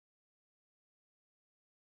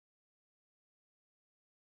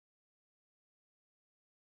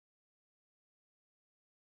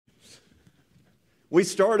We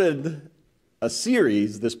started a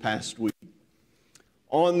series this past week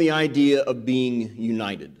on the idea of being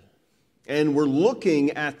united. And we're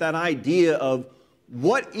looking at that idea of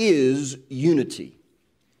what is unity.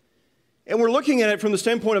 And we're looking at it from the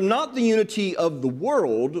standpoint of not the unity of the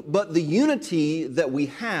world, but the unity that we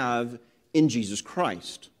have in Jesus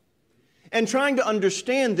Christ. And trying to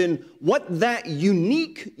understand then what that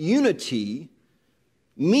unique unity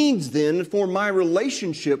means then for my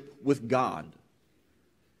relationship with God.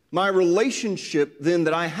 My relationship then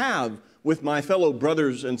that I have with my fellow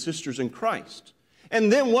brothers and sisters in Christ.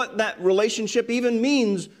 And then what that relationship even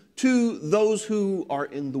means to those who are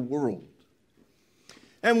in the world.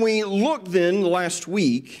 And we looked then last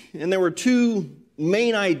week, and there were two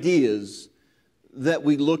main ideas that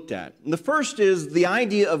we looked at. And the first is the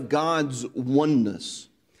idea of God's oneness.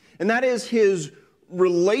 And that is His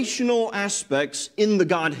relational aspects in the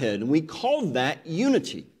Godhead. And we called that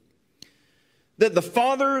unity. That the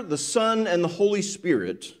Father, the Son, and the Holy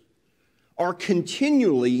Spirit are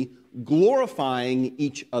continually glorifying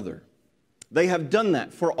each other. They have done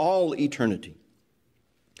that for all eternity.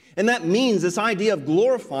 And that means, this idea of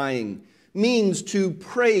glorifying means to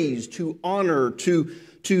praise, to honor, to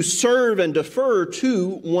serve and defer to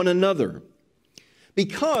one another.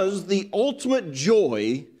 Because the ultimate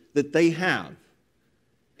joy that they have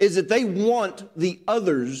is that they want the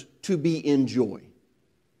others to be in joy.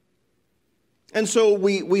 And so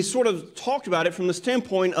we sort of talked about it from the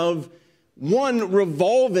standpoint of one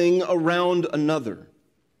revolving around another.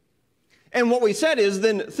 And what we said is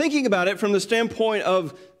then thinking about it from the standpoint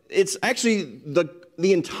of it's actually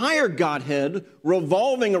the entire Godhead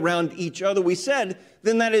revolving around each other. We said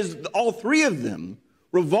then that is all three of them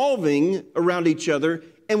revolving around each other.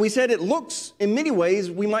 And we said it looks in many ways,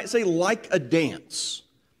 we might say, like a dance.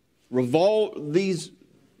 These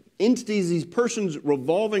entities, these persons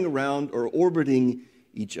revolving around or orbiting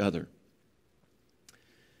each other.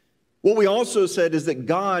 What we also said is that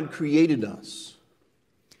God created us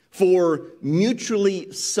for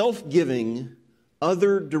mutually self-giving,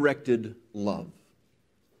 other-directed love.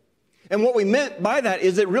 And what we meant by that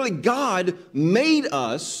is that really God made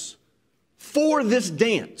us for this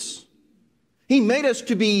dance. He made us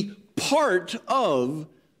to be part of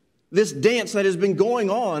this dance that has been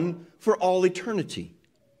going on for all eternity.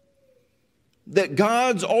 That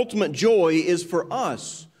God's ultimate joy is for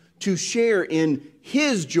us to share in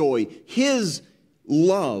His joy, His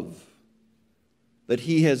love that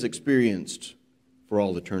He has experienced for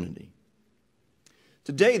all eternity.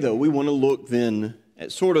 Today, though, we want to look then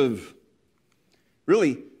at sort of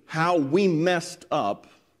really how we messed up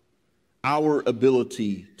our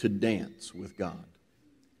ability to dance with God.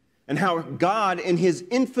 And how God, in His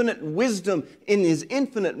infinite wisdom, in His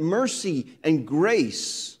infinite mercy and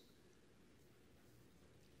grace,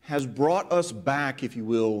 has brought us back, if you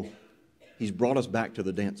will, He's brought us back to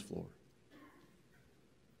the dance floor.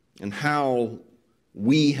 And how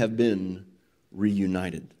we have been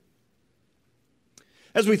reunited.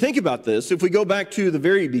 As we think about this, if we go back to the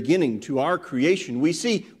very beginning, to our creation, we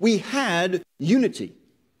see we had unity.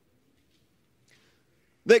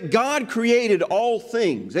 That God created all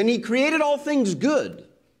things, and He created all things good.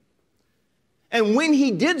 And when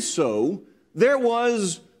He did so, there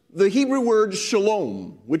was the Hebrew word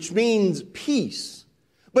shalom, which means peace.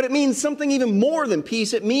 But it means something even more than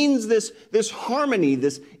peace. It means this harmony,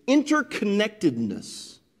 this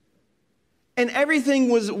interconnectedness. And everything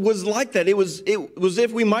was like that. It was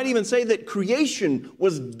if we might even say that creation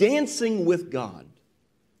was dancing with God.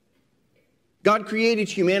 God created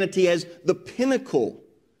humanity as the pinnacle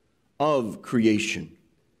of creation.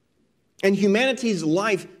 And humanity's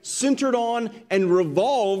life centered on and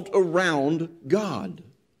revolved around God.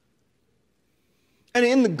 And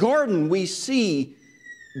in the garden, we see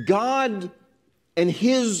God and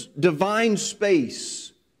His divine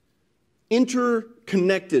space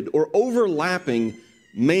interconnected or overlapping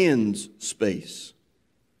man's space.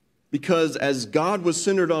 Because as God was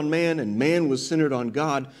centered on man and man was centered on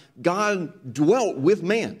God, God dwelt with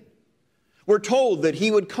man. We're told that He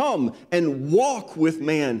would come and walk with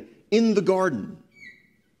man in the garden.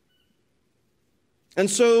 And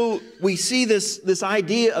so we see this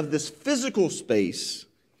idea of this physical space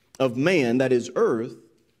of man, that is earth,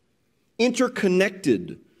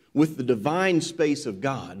 interconnected with the divine space of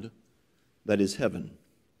God, that is heaven.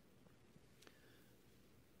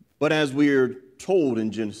 But as we are told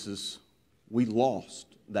in Genesis, we lost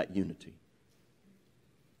that unity.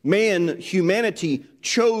 Humanity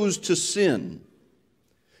chose to sin.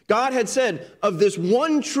 God had said, of this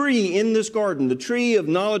one tree in this garden, the tree of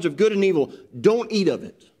knowledge of good and evil, don't eat of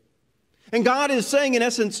it. And God is saying, in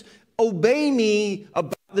essence, obey me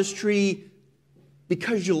about this tree,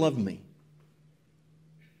 because you love me.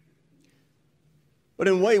 But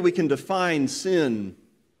in a way, we can define sin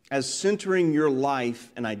as centering your life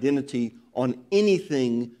and identity on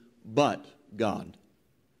anything but God.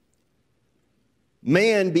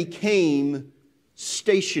 Man became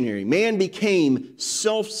stationary. Man became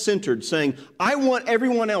self-centered, saying, I want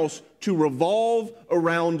everyone else to revolve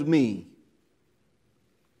around me.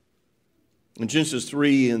 In Genesis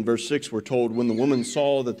 3 and verse 6, we're told, when the woman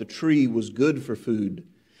saw that the tree was good for food,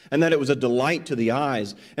 and that it was a delight to the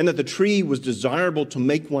eyes, and that the tree was desirable to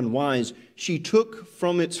make one wise, she took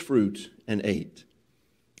from its fruit and ate.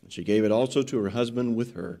 And she gave it also to her husband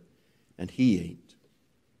with her, and he ate.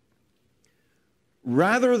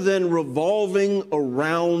 Rather than revolving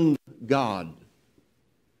around God,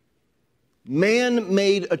 man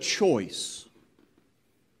made a choice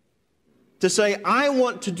to say, I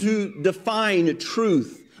want to define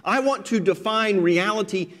truth. I want to define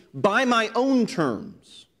reality by my own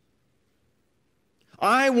terms.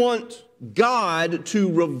 I want God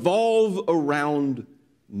to revolve around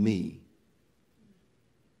me.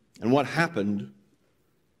 And what happened?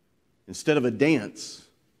 Instead of a dance,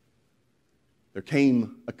 there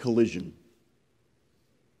came a collision.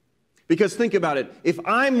 Because think about it. If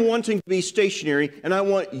I'm wanting to be stationary and I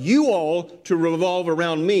want you all to revolve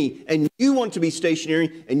around me, and you want to be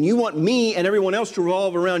stationary and you want me and everyone else to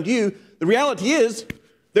revolve around you, the reality is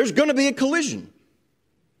there's going to be a collision,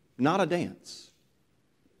 not a dance.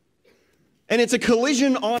 And it's a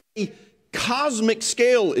collision on a cosmic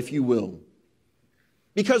scale, if you will.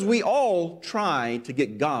 Because we all try to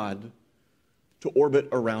get God to orbit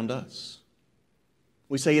around us.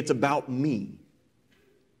 We say it's about me.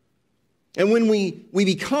 And when we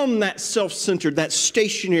become that self-centered, that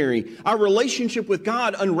stationary, our relationship with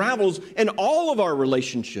God unravels, and all of our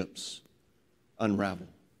relationships unravel.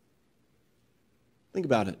 Think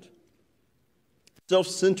about it.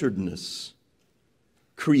 Self-centeredness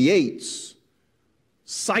creates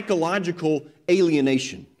psychological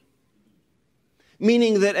alienation.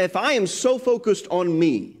 Meaning that if I am so focused on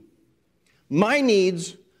me, my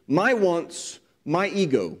needs, my wants, my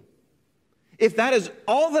ego, if that is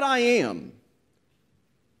all that I am,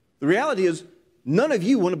 the reality is none of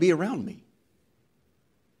you want to be around me.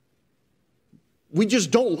 We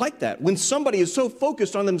just don't like that. When somebody is so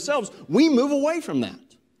focused on themselves, we move away from that.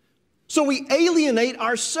 So we alienate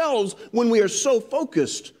ourselves when we are so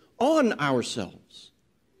focused on ourselves.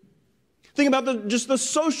 Think about just the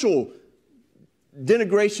social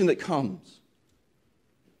denigration that comes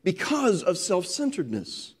because of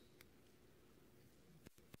self-centeredness.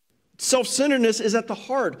 Self-centeredness is at the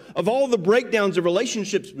heart of all the breakdowns of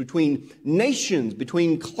relationships between nations,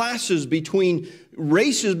 between classes, between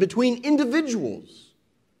races, between individuals.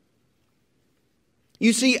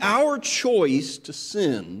 You see, our choice to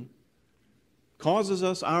sin causes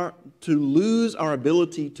us to lose our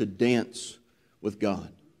ability to dance with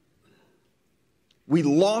God. We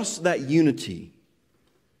lost that unity,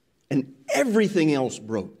 and everything else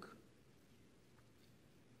broke.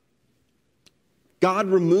 God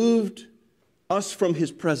removed us from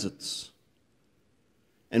His presence,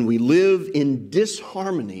 and we live in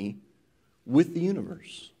disharmony with the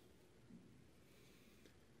universe.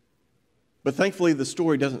 But thankfully, the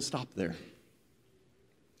story doesn't stop there.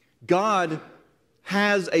 God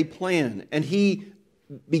has a plan, and He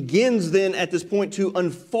begins then at this point to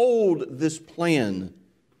unfold this plan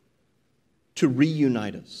to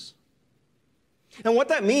reunite us. And what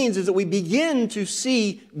that means is that we begin to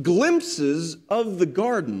see glimpses of the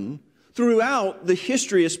garden throughout the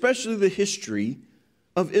history, especially the history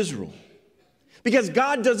of Israel. Because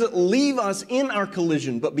God doesn't leave us in our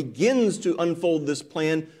collision, but begins to unfold this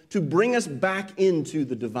plan to bring us back into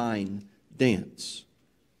the divine dance.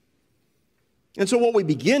 And so what we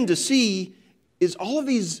begin to see is all of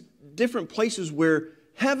these different places where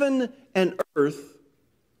heaven and earth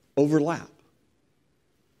overlap.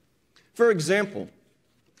 For example,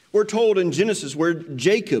 we're told in Genesis where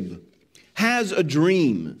Jacob has a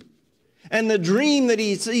dream. And the dream that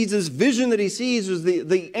he sees, this vision that he sees, is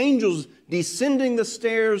the angels descending the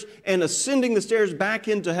stairs and ascending the stairs back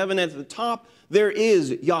into heaven. At the top, there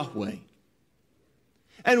is Yahweh.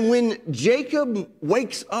 And when Jacob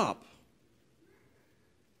wakes up,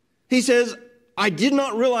 he says, I did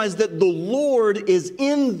not realize that the Lord is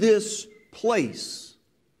in this place.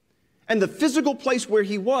 And the physical place where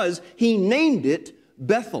he was, he named it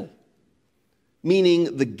Bethel,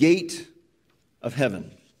 meaning the gate of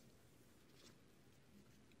heaven.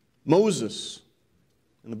 Moses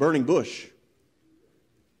in the burning bush.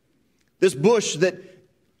 This bush that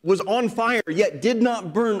was on fire, yet did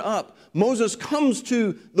not burn up. Moses comes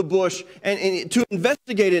to the bush and to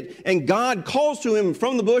investigate it, and God calls to him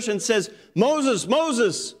from the bush and says, Moses,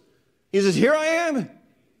 Moses. He says, here I am.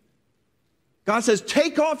 God says,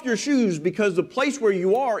 take off your shoes because the place where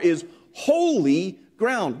you are is holy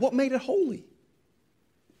ground. What made it holy?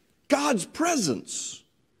 God's presence.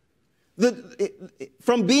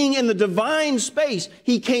 From being in the divine space,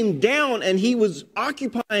 he came down and he was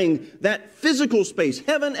occupying that physical space.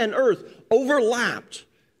 Heaven and earth overlapped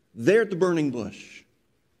there at the burning bush.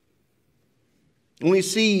 And we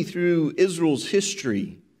see through Israel's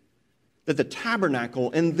history that the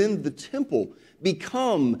tabernacle and then the temple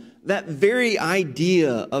become that very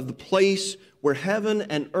idea of the place where heaven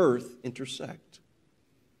and earth intersect.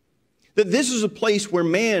 That this is a place where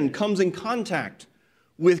man comes in contact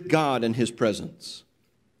with God and his presence.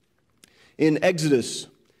 In Exodus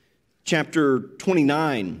chapter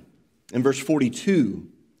 29 and verse 42,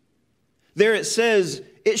 there it says,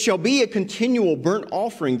 it shall be a continual burnt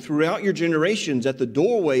offering throughout your generations at the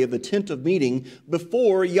doorway of the tent of meeting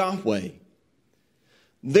before Yahweh.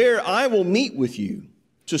 There I will meet with you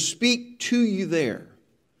to speak to you there.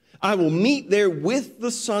 I will meet there with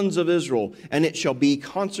the sons of Israel, and it shall be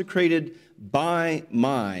consecrated by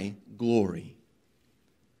my glory.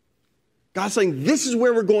 God's saying, this is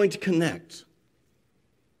where we're going to connect.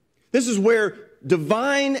 This is where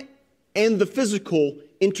divine and the physical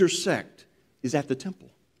intersect, is at the temple.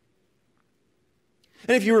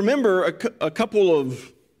 And if you remember a couple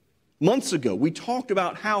of months ago, we talked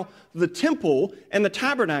about how the temple and the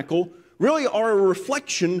tabernacle really are a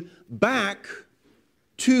reflection back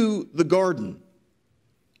to the garden.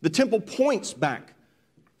 The temple points back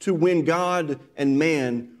to when God and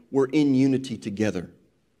man were in unity together.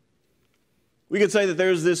 We could say that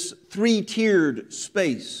there's this three-tiered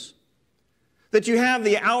space. That you have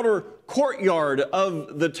the outer courtyard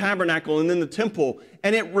of the tabernacle and then the temple,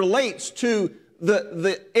 and it relates to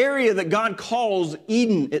the area that God calls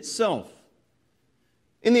Eden itself.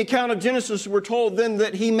 In the account of Genesis, we're told then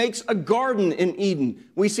that he makes a garden in Eden.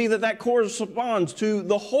 We see that that corresponds to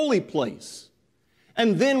the holy place.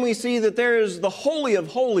 And then we see that there is the Holy of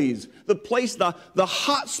Holies, the place, the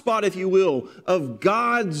hot spot, if you will, of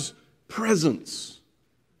God's presence,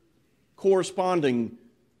 corresponding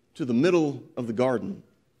to the middle of the garden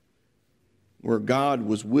where God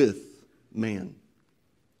was with man.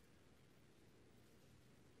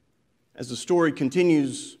 As the story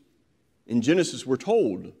continues in Genesis, we're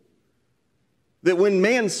told that when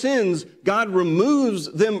man sins, God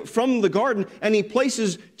removes them from the garden and he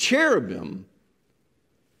places cherubim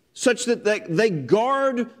such that they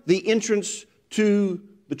guard the entrance to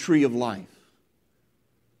the tree of life.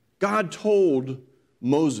 God told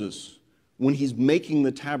Moses when he's making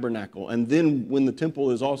the tabernacle, and then when the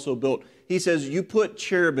temple is also built, he says, you put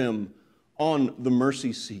cherubim on the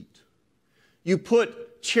mercy seat. You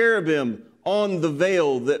put cherubim on the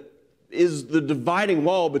veil that is the dividing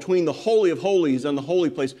wall between the Holy of Holies and the holy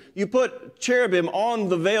place. You put cherubim on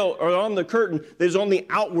the veil or on the curtain that is on the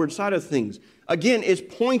outward side of things. Again, it's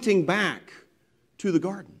pointing back to the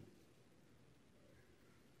garden.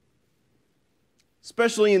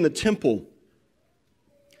 Especially in the temple,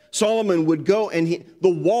 Solomon would go and the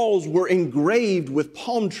walls were engraved with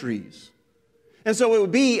palm trees. And so it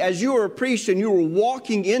would be, as you were a priest and you were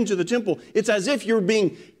walking into the temple, it's as if you're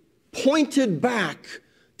being pointed back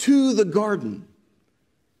to the garden,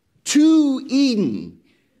 to Eden,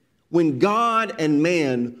 when God and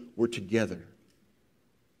man were together,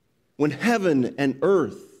 when heaven and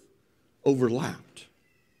earth overlapped.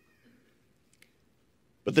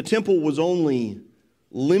 But the temple was only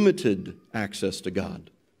limited access to God.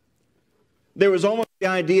 There was almost the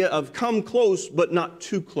idea of come close, but not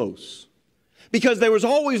too close. Because there was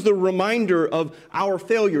always the reminder of our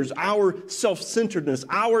failures, our self-centeredness,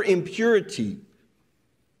 our impurity,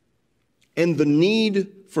 and the need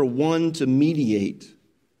for one to mediate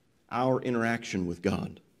our interaction with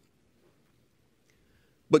God.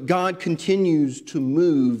 But God continues to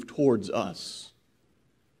move towards us.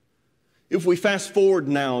 If we fast forward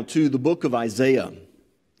now to the book of Isaiah,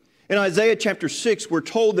 in Isaiah chapter 6, we're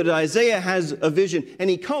told that Isaiah has a vision, and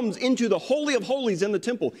he comes into the Holy of Holies in the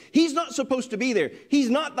temple. He's not supposed to be there. He's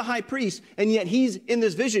not the high priest, and yet he's in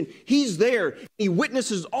this vision. He's there. He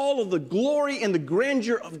witnesses all of the glory and the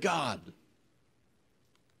grandeur of God.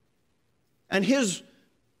 And his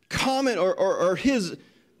comment or his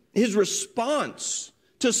response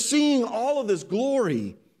to seeing all of this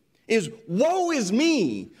glory is, woe is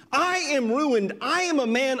me, I am ruined, I am a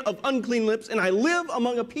man of unclean lips, and I live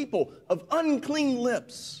among a people of unclean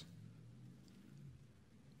lips.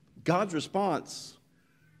 God's response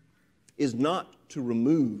is not to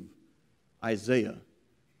remove Isaiah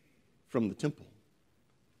from the temple.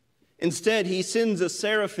 Instead, he sends a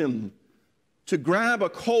seraphim to grab a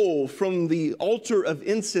coal from the altar of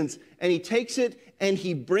incense, and he takes it and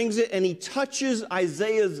he brings it and he touches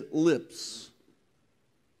Isaiah's lips.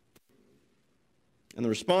 And the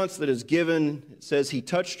response that is given, it says, he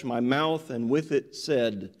touched my mouth and with it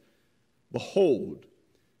said, behold,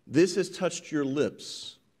 this has touched your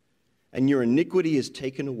lips, and your iniquity is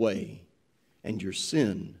taken away, and your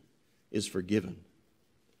sin is forgiven.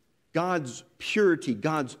 God's purity,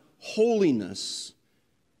 God's holiness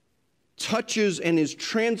touches and is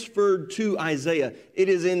transferred to Isaiah. It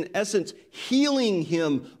is in essence healing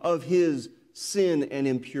him of his sin and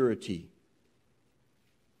impurity.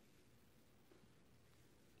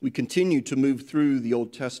 We continue to move through the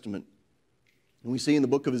Old Testament, and we see in the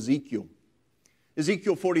book of Ezekiel,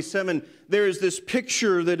 Ezekiel 47, there is this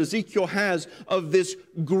picture that Ezekiel has of this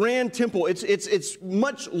grand temple. It's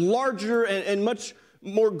much larger and much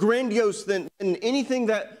more grandiose than anything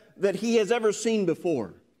that he has ever seen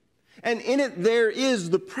before. And in it there is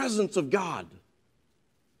the presence of God.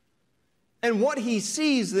 And what he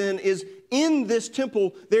sees then is in this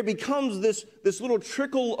temple there becomes this little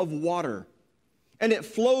trickle of water. And it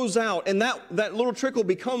flows out, and that little trickle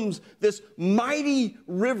becomes this mighty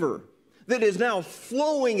river that is now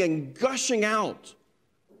flowing and gushing out.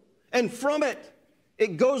 And from it,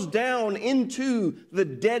 it goes down into the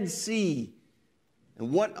Dead Sea.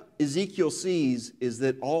 And what Ezekiel sees is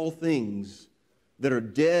that all things that are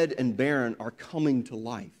dead and barren are coming to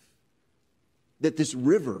life. That this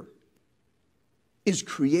river is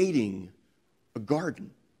creating a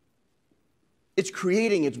garden. It's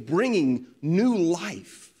bringing new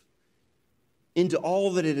life into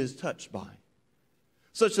all that it is touched by.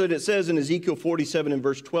 Such that it says in Ezekiel 47 and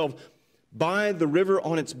verse 12, by the river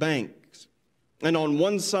on its banks, and on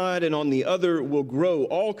one side and on the other will grow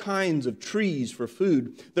all kinds of trees for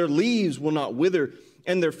food. Their leaves will not wither,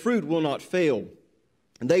 and their fruit will not fail.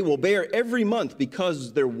 And they will bear every month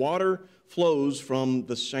because their water flows from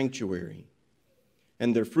the sanctuary.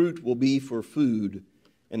 And their fruit will be for food,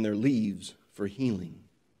 and their leaves for healing.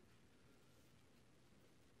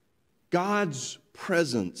 God's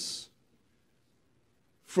presence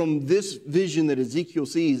from this vision that Ezekiel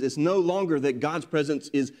sees is no longer that God's presence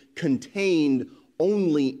is contained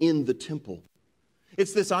only in the temple.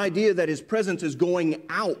 It's this idea that his presence is going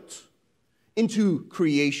out into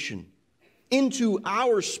creation, into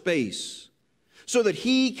our space, so that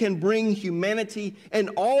he can bring humanity and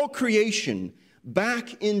all creation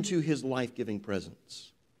back into his life-giving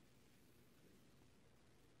presence.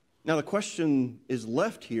 Now the question is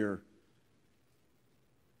left here,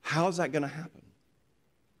 how's that going to happen?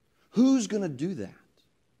 Who's going to do that?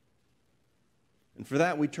 And for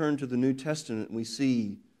that we turn to the New Testament and we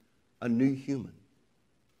see a new human.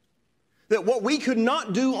 That what we could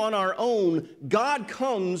not do on our own, God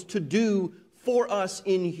comes to do for us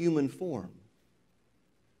in human form.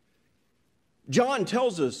 John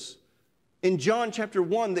tells us in John chapter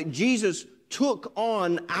 1 that Jesus took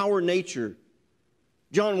on our nature.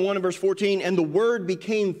 John 1 and verse 14, and the Word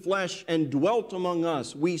became flesh and dwelt among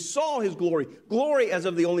us. We saw his glory, glory as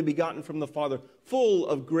of the only begotten from the Father, full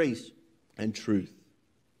of grace and truth.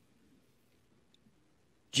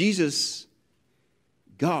 Jesus,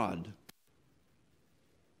 God,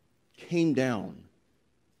 came down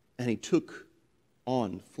and he took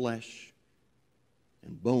on flesh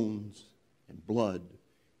and bones and blood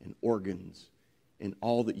and organs and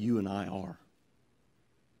all that you and I are.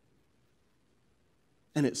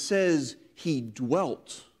 And it says he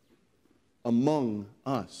dwelt among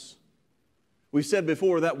us. We've said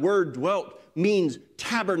before that word dwelt means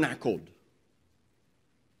tabernacled.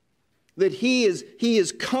 That he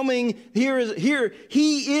is coming, he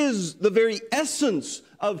is the very essence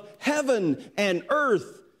of heaven and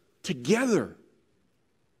earth together.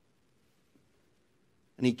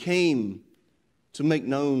 And he came to make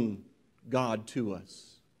known God to us.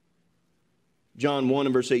 John 1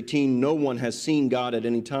 and verse 18, no one has seen God at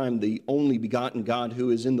any time, the only begotten God who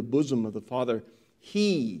is in the bosom of the Father.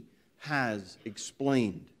 He has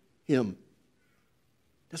explained him.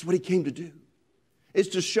 That's what he came to do. Is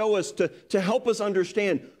to show us, to help us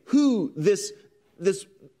understand who this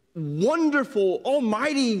wonderful,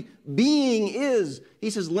 almighty being is. He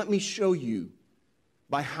says, let me show you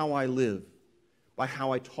by how I live, by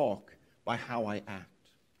how I talk, by how I act.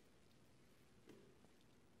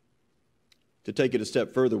 To take it a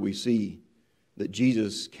step further, we see that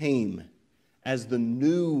Jesus came as the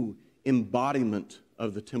new embodiment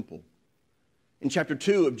of the temple. In chapter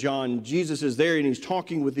 2 of John, Jesus is there and he's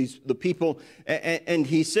talking with the people, and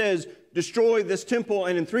he says, destroy this temple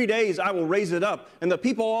and in 3 days I will raise it up. And the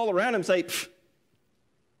people all around him say,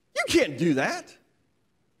 you can't do that.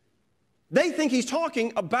 They think he's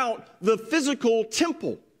talking about the physical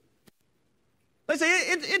temple. They say,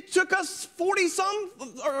 it took us 40-some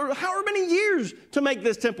or however many years to make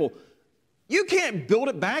this temple. You can't build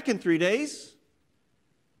it back in 3 days.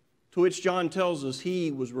 To which John tells us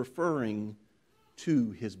he was referring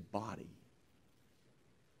to his body.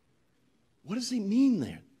 What does he mean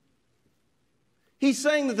there? He's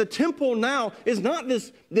saying that the temple now is not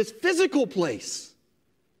this physical place,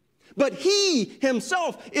 but he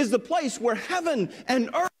himself is the place where heaven and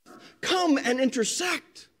earth come and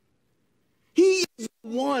intersect. He is the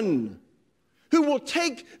one who will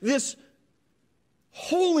take this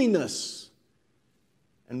holiness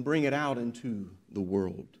and bring it out into the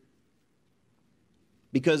world.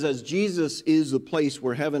 Because as Jesus is the place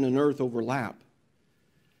where heaven and earth overlap,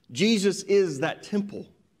 Jesus is that temple.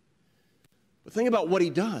 But think about what he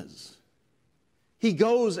does. He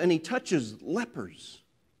goes and he touches lepers.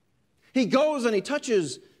 He goes and he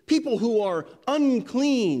touches people who are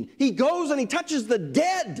unclean. He goes and he touches the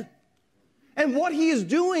dead. And what he is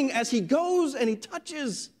doing as he goes and he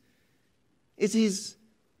touches is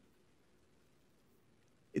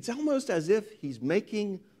it's almost as if he's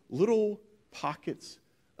making little pockets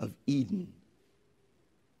of Eden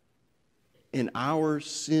in our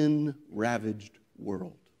sin-ravaged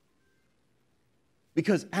world.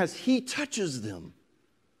 Because as he touches them,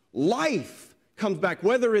 life comes back,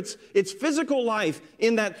 whether it's physical life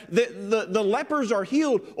in that the lepers are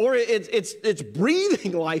healed, or it's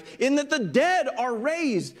breathing life in that the dead are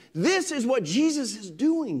raised. This is what Jesus is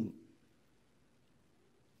doing.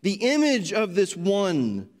 The image of this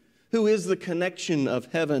one who is the connection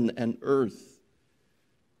of heaven and earth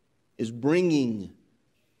is bringing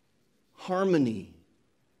harmony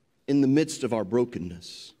in the midst of our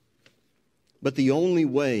brokenness. But the only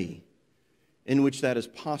way in which that is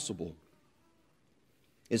possible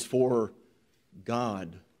is for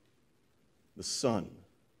God, the Son,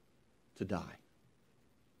 to die.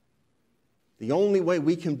 The only way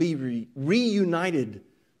we can be reunited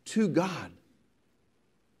to God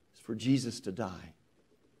is for Jesus to die.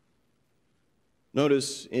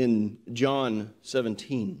 Notice in John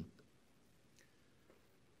 17,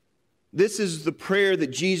 this is the prayer that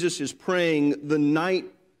Jesus is praying the night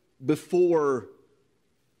before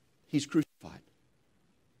he's crucified.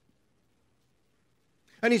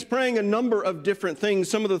 And he's praying a number of different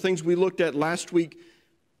things, some of the things we looked at last week.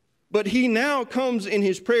 But he now comes in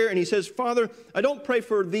his prayer and he says, Father, I don't pray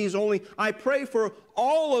for these only. I pray for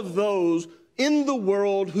all of those in the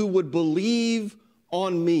world who would believe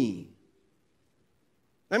on me.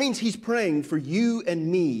 That means he's praying for you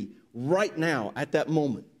and me right now at that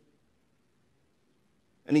moment.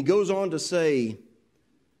 And he goes on to say,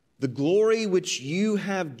 the glory which you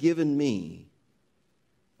have given me,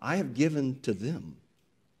 I have given to them,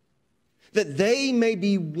 that they may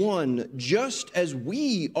be one just as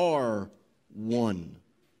we are one.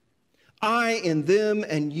 I in them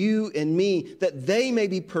and you in me, that they may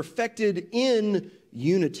be perfected in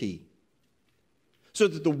unity, so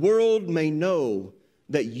that the world may know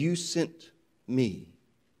that you sent me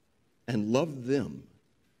and loved them,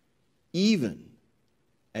 even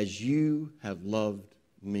as you have loved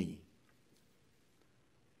me.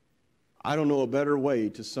 I don't know a better way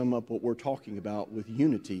to sum up what we're talking about with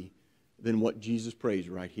unity than what Jesus prays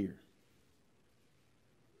right here.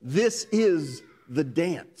 This is the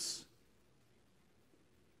dance.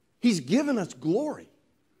 He's given us glory.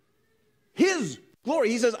 His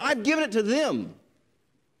glory. He says, I've given it to them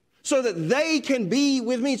so that they can be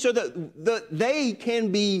with me, so that they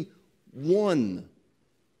can be one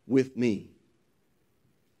with me,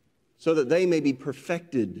 so that they may be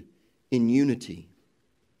perfected in unity.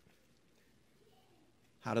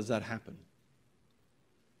 How does that happen?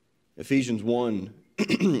 Ephesians 1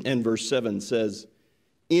 and verse 7 says,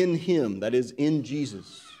 in him, that is in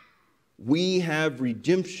Jesus, we have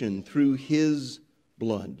redemption through his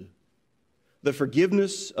blood, the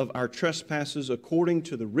forgiveness of our trespasses according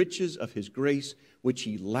to the riches of his grace, which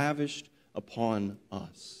he lavished upon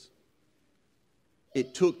us.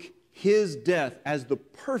 It took his death as the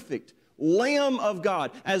perfect Lamb of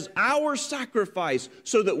God, as our sacrifice,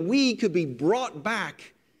 so that we could be brought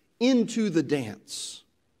back into the dance.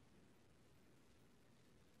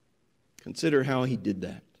 Consider how he did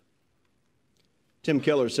that. Tim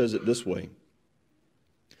Keller says it this way.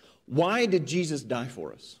 Why did Jesus die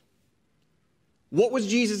for us? What was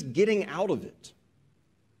Jesus getting out of it?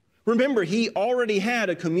 Remember, he already had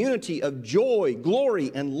a community of joy,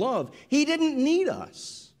 glory, and love. He didn't need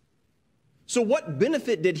us. So what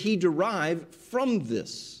benefit did he derive from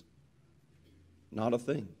this? Not a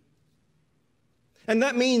thing. And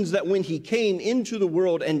that means that when he came into the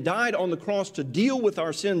world and died on the cross to deal with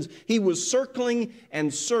our sins, he was circling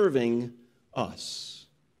and serving us.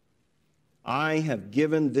 I have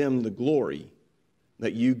given them the glory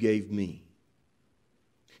that you gave me.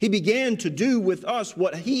 He began to do with us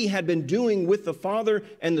what he had been doing with the Father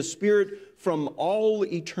and the Spirit from all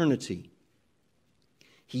eternity.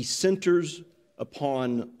 He centers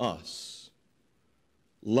upon us,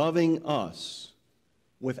 loving us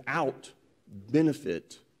without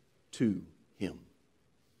benefit to him.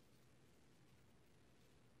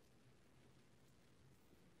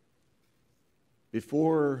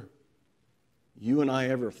 Before you and I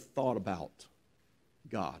ever thought about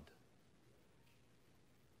God,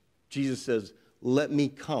 Jesus says, let me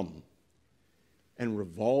come and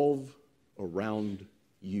revolve around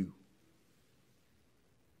you.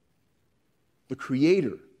 The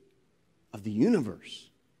creator of the universe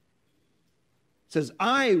says,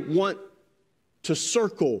 I want to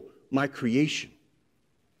circle my creation,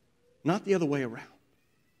 not the other way around.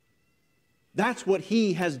 That's what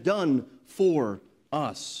he has done for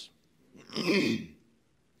us.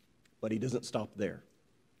 But he doesn't stop there,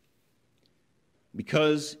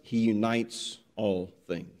 because he unites all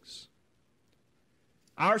things.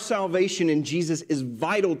 Our salvation in Jesus is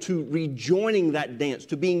vital to rejoining that dance,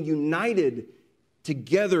 to being united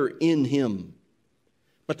together in him.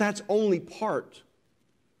 But that's only part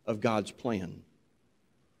of God's plan.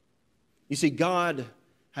 You see, God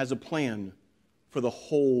has a plan for the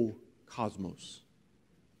whole cosmos.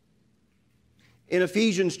 In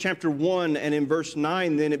Ephesians chapter 1 and in verse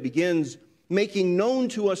 9, then it begins, making known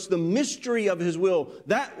to us the mystery of his will,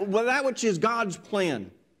 that which is God's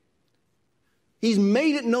plan. He's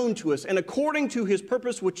made it known to us, and according to his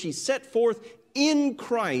purpose, which he set forth in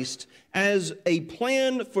Christ as a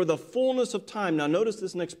plan for the fullness of time. Now notice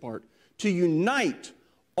this next part. To unite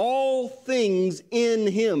all things in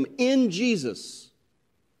him, in Jesus.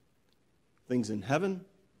 Things in heaven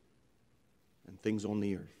and things on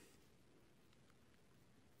the earth.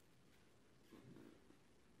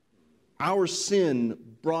 Our sin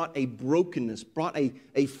brought a brokenness, brought a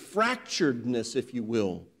fracturedness, if you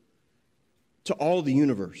will, to all the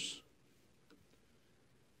universe.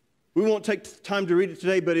 We won't take time to read it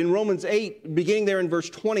today, but in Romans 8, beginning there in verse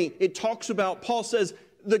 20, it talks about, Paul says,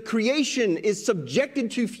 the creation is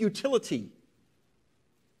subjected to futility.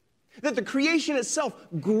 That the creation itself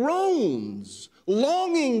groans,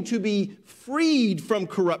 longing to be freed from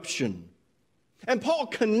corruption. And Paul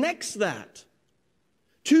connects that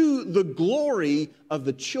to the glory of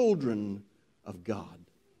the children of God.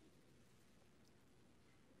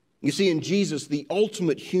 You see, in Jesus, the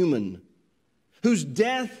ultimate human, whose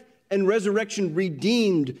death and resurrection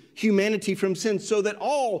redeemed humanity from sin, so that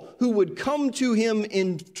all who would come to him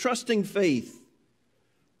in trusting faith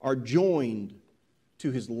are joined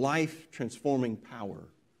to his life-transforming power.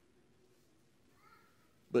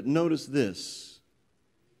 But notice this,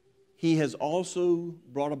 he has also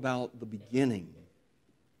brought about the beginning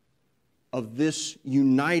of this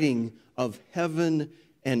uniting of heaven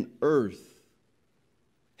and earth.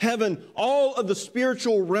 Heaven, all of the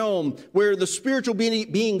spiritual realm, where the spiritual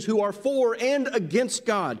beings who are for and against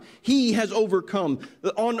God, he has overcome.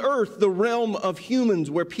 On earth, the realm of humans,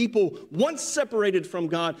 where people once separated from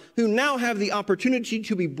God, who now have the opportunity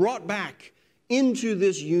to be brought back into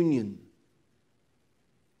this union.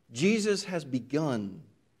 Jesus has begun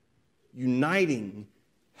uniting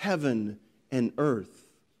heaven and earth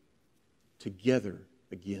together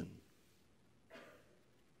again.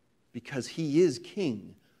 Because he is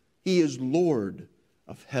King. He is Lord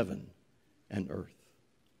of heaven and earth.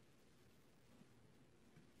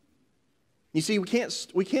 You see, we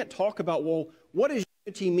can't talk about, well, what does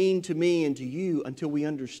unity mean to me and to you until we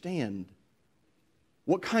understand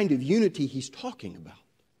what kind of unity he's talking about.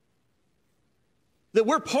 That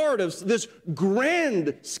we're part of this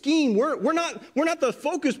grand scheme. We're not the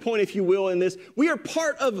focus point, if you will, in this. We are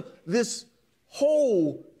part of this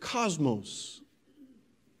whole cosmos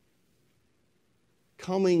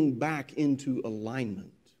coming back into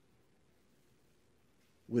alignment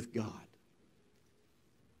with God.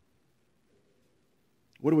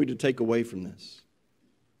 What are we to take away from this?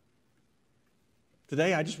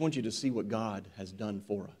 Today, I just want you to see what God has done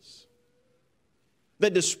for us.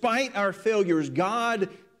 That despite our failures, God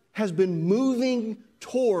has been moving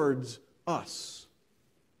towards us.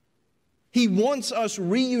 He wants us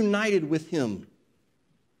reunited with Him.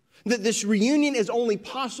 That this reunion is only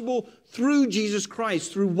possible through Jesus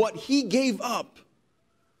Christ, through what He gave up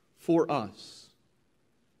for us.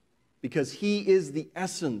 Because He is the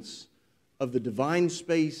essence of the divine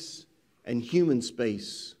space and human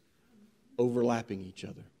space overlapping each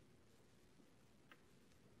other.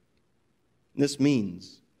 This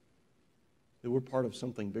means that we're part of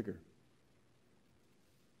something bigger.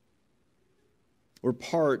 We're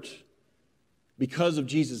part, because of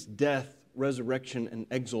Jesus' death, resurrection, and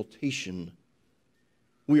exaltation,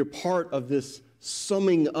 we are part of this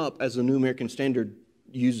summing up, as the New American Standard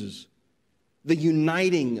uses, the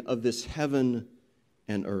uniting of this heaven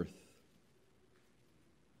and earth.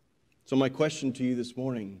 So my question to you this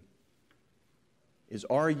morning is,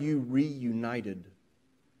 are you reunited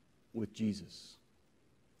with Jesus?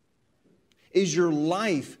 Is your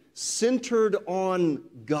life centered on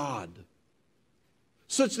God,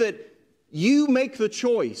 such that you make the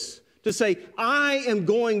choice to say, I am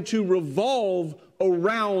going to revolve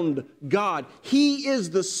around God. He is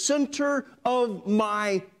the center of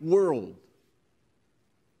my world.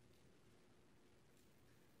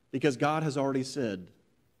 Because God has already said,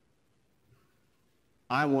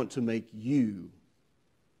 I want to make you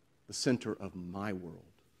the center of my world,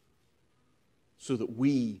 so that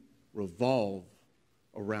we revolve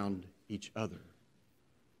around each other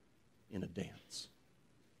in a dance.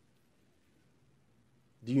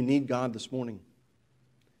 Do you need God this morning?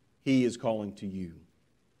 He is calling to you.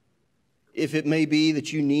 If it may be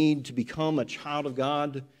that you need to become a child of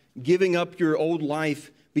God, giving up your old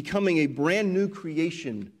life, becoming a brand new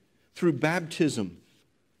creation through baptism,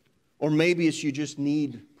 or maybe it's you just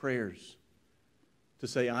need prayers to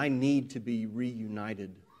say, I need to be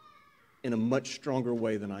reunited in a much stronger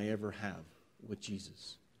way than I ever have with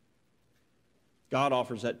Jesus. God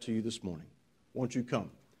offers that to you this morning. Won't you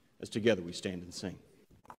come as together we stand and sing?